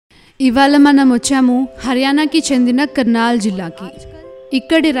ఇవాళ మనం వచ్చాము హర్యానాకి చెందిన కర్నాల్ జిల్లాకి.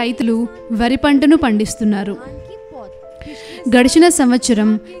 ఇక్కడి రైతులు వరి పంటను పండిస్తున్నారు. గడిచిన సంవత్సరం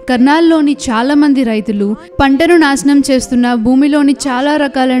కర్నాల్లోని చాలామంది రైతులు పంటను నాశనం చేస్తున్న భూమిలోని చాలా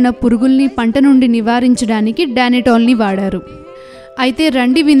రకాలైన పురుగుల్ని పంట నుండి నివారించడానికి డానిటాల్ని వాడారు. అయితే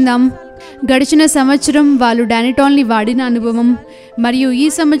రండి విందాం గడిచిన సంవత్సరం వాళ్ళు డానిటాల్ని వాడిన అనుభవం, మరియు ఈ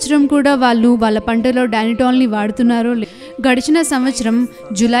సంవత్సరం కూడా వాళ్ళు వాళ్ళ పంటలో డానిటాల్ని వాడుతున్నారో. గడిచిన సంవత్సరం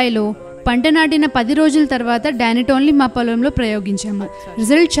జూలైలో పంట నాటిన 10 రోజుల తర్వాత డానిటాల్ని మా పొలంలో ప్రయోగించాము.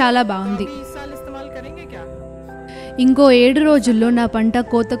 రిజల్ట్ చాలా బాగుంది. ఇంకో 7 రోజుల్లో నా పంట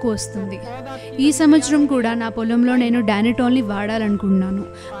కోతకు వస్తుంది. ఈ సంవత్సరం కూడా నా పొలంలో నేను డానిటాల్ని వాడాలనుకుంటున్నాను.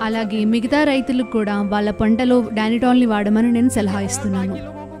 అలాగే మిగతా రైతులకు కూడా వాళ్ళ పంటలో డానిటాల్ని వాడమని నేను సలహా ఇస్తున్నాను.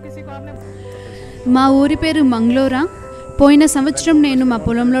 మా ఊరి పేరు మంగ్లోరా. పోయిన సంవత్సరం నేను మా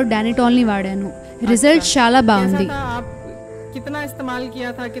పొలంలో డానిటాల్ని వాడాను. రిజల్ట్ చాలా బాగుంది.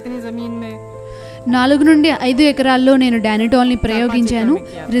 4 నుండి 5 ఎకరాల్లో నేను డానిటాల్ని ప్రయోగించాను.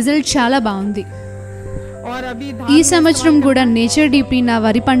 రిజల్ట్ చాలా బాగుంది. ఈ సంవత్సరం కూడా నేచర్ డీపీ నా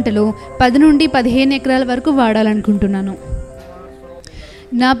వరి పంటలో 10 నుండి 15 ఎకరాల వరకు వాడాలనుకుంటున్నాను.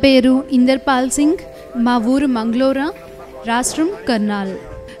 నా పేరు ఇందర్పాల్ సింగ్. మా ఊరు మంగ్లోరా, రాష్ట్రం కర్నాల్.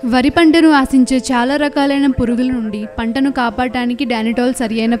 వరి పంటను ఆశించే చాలా రకాలైన పురుగుల నుండి పంటను కాపాడటానికి డానిటాల్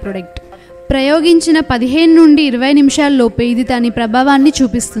సరియైన ప్రొడక్ట్. ప్రయోగించిన 15 నుండి 20 నిమిషాల్లోపే ఇది దాని ప్రభావాన్ని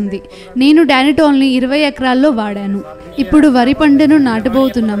చూపిస్తుంది. నేను డానిటాల్ని 20 ఎకరాల్లో వాడాను. ఇప్పుడు వరి పంటను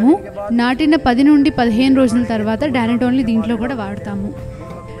నాటబోతున్నాము. నాటిన 10 నుండి 15 రోజుల తర్వాత డానిటాల్ని దీంట్లో కూడా వాడతాము.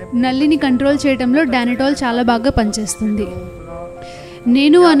 నల్లిని కంట్రోల్ చేయడంలో డానిటాల్ చాలా బాగా పనిచేస్తుంది.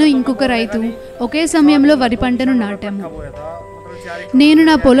 నేను ఇంకొక రైతు ఒకే సమయంలో వరి పంటను నాటాము. నేను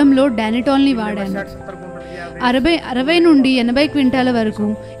నా పొలంలో డానిటాల్ని వాడాను. 60 నుండి 80 క్వింటాల వరకు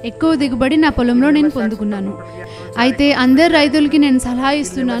ఎక్కువ దిగుబడి నా పొలంలో నేను పొందుకున్నాను. అయితే అందరు రైతులకి నేను సలహా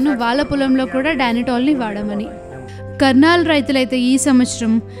ఇస్తున్నాను వాళ్ళ పొలంలో కూడా డానిటాల్ని వాడమని. కర్నాల్ రైతులైతే ఈ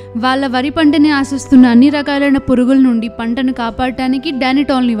సంవత్సరం వాళ్ళ వరి పంటని ఆశిస్తున్న అన్ని రకాలైన పురుగుల నుండి పంటను కాపాడటానికి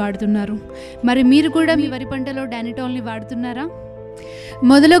డానిటాల్ని వాడుతున్నారు. మరి మీరు కూడా మీ వరి పంటలో డానిటాల్ని వాడుతున్నారా?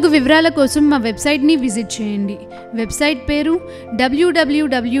 మొదలగు వివరాల కోసం మా వెబ్సైట్ని విజిట్ చేయండి. వెబ్సైట్ పేరు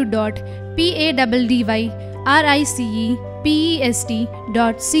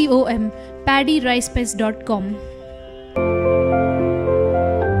www.paddyricepest.com, paddyricepest.com.